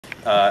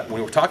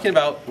when we're talking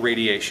about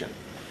radiation,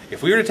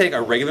 if we were to take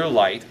a regular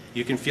light,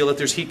 you can feel that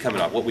there's heat coming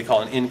out, what we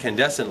call an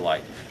incandescent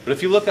light. But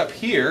if you look up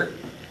here,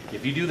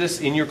 if you do this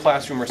in your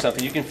classroom or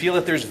something, you can feel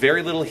that there's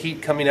very little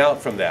heat coming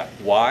out from that.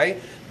 Why?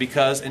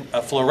 Because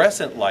a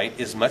fluorescent light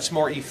is much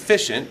more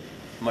efficient,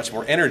 much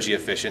more energy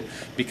efficient,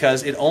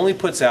 because it only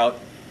puts out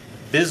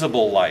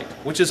visible light,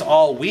 which is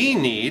all we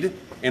need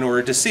in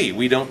order to see.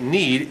 We don't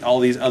need all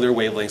these other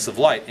wavelengths of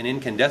light. An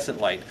incandescent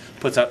light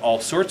puts out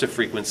all sorts of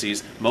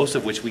frequencies, most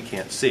of which we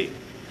can't see.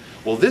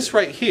 Well, this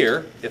right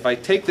here, if I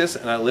take this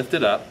and I lift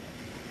it up,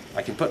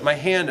 I can put my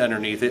hand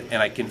underneath it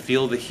and I can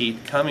feel the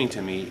heat coming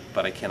to me,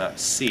 but I cannot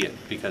see it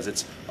because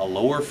it's a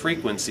lower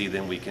frequency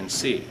than we can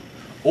see.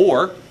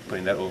 Or,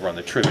 putting that over on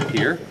the trivet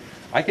here,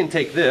 I can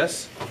take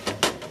this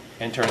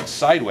and turn it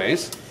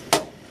sideways,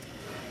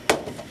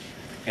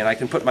 and I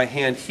can put my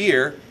hand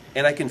here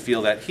and I can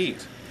feel that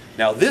heat.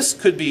 Now this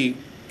could be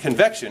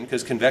convection,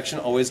 because convection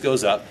always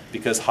goes up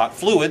because hot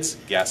fluids,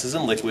 gases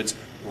and liquids,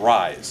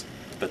 rise.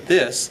 But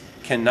this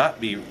cannot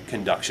be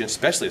conduction,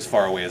 especially as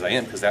far away as I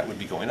am, because that would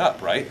be going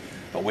up, right?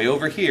 But way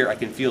over here, I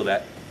can feel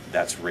that.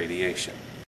 That's radiation.